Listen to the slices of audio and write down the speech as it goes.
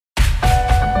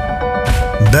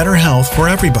better health for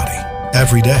everybody,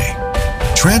 every day.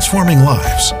 Transforming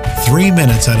lives, 3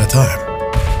 minutes at a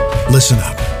time. Listen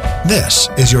up. This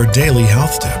is your daily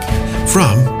health tip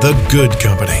from The Good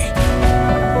Company.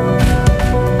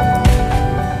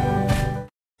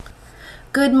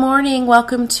 Good morning.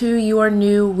 Welcome to your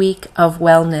new week of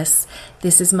wellness.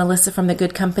 This is Melissa from The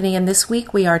Good Company, and this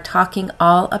week we are talking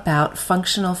all about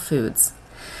functional foods.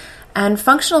 And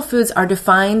functional foods are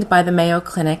defined by the Mayo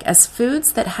Clinic as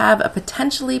foods that have a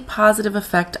potentially positive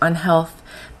effect on health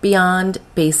beyond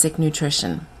basic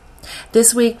nutrition.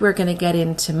 This week we're going to get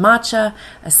into matcha,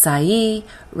 acai,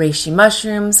 reishi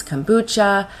mushrooms,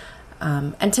 kombucha,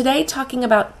 and today talking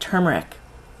about turmeric.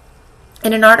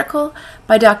 In an article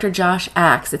by Dr. Josh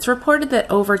Axe, it's reported that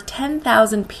over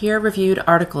 10,000 peer-reviewed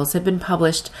articles have been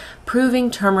published proving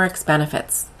turmeric's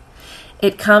benefits.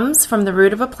 It comes from the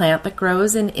root of a plant that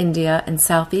grows in India and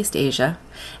Southeast Asia,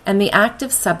 and the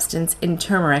active substance in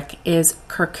turmeric is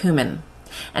curcumin.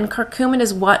 And curcumin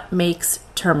is what makes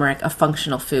turmeric a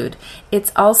functional food.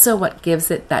 It's also what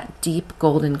gives it that deep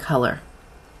golden color.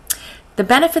 The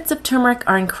benefits of turmeric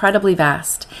are incredibly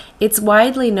vast. It's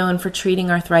widely known for treating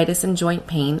arthritis and joint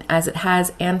pain as it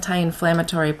has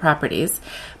anti-inflammatory properties,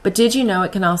 but did you know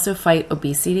it can also fight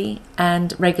obesity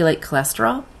and regulate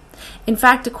cholesterol? In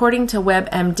fact, according to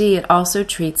WebMD, it also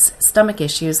treats stomach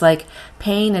issues like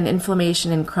pain and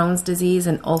inflammation in Crohn's disease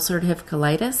and ulcerative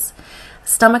colitis,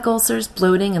 stomach ulcers,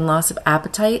 bloating, and loss of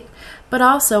appetite, but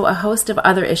also a host of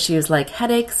other issues like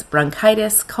headaches,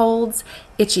 bronchitis, colds,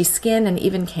 itchy skin, and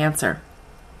even cancer.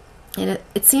 And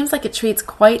it seems like it treats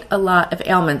quite a lot of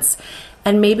ailments,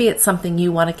 and maybe it's something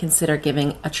you want to consider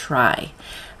giving a try.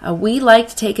 We like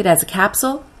to take it as a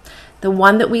capsule. The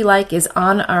one that we like is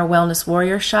on our Wellness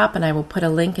Warrior shop, and I will put a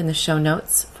link in the show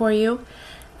notes for you.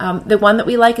 The one that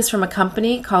we like is from a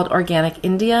company called Organic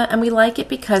India, and we like it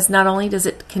because not only does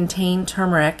it contain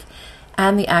turmeric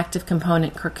and the active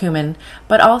component curcumin,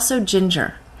 but also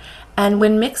ginger. And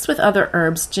when mixed with other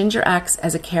herbs, ginger acts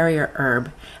as a carrier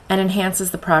herb and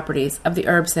enhances the properties of the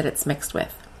herbs that it's mixed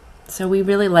with. So we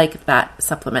really like that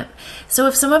supplement. So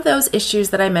if some of those issues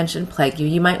that I mentioned plague you,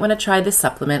 you might want to try this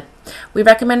supplement. We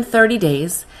recommend 30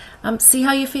 days. See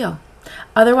how you feel.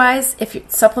 Otherwise,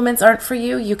 if supplements aren't for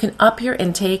you, you can up your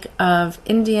intake of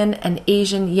Indian and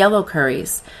Asian yellow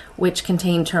curries, which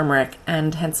contain turmeric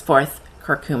and henceforth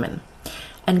curcumin,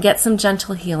 and get some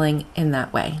gentle healing in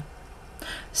that way.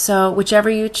 So whichever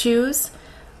you choose,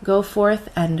 go forth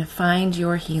and find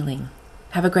your healing.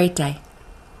 Have a great day.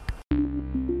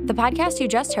 The podcast you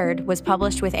just heard was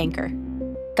published with Anchor.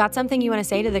 Got something you want to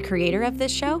say to the creator of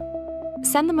this show?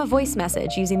 Send them a voice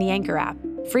message using the Anchor app,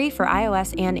 free for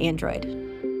iOS and Android.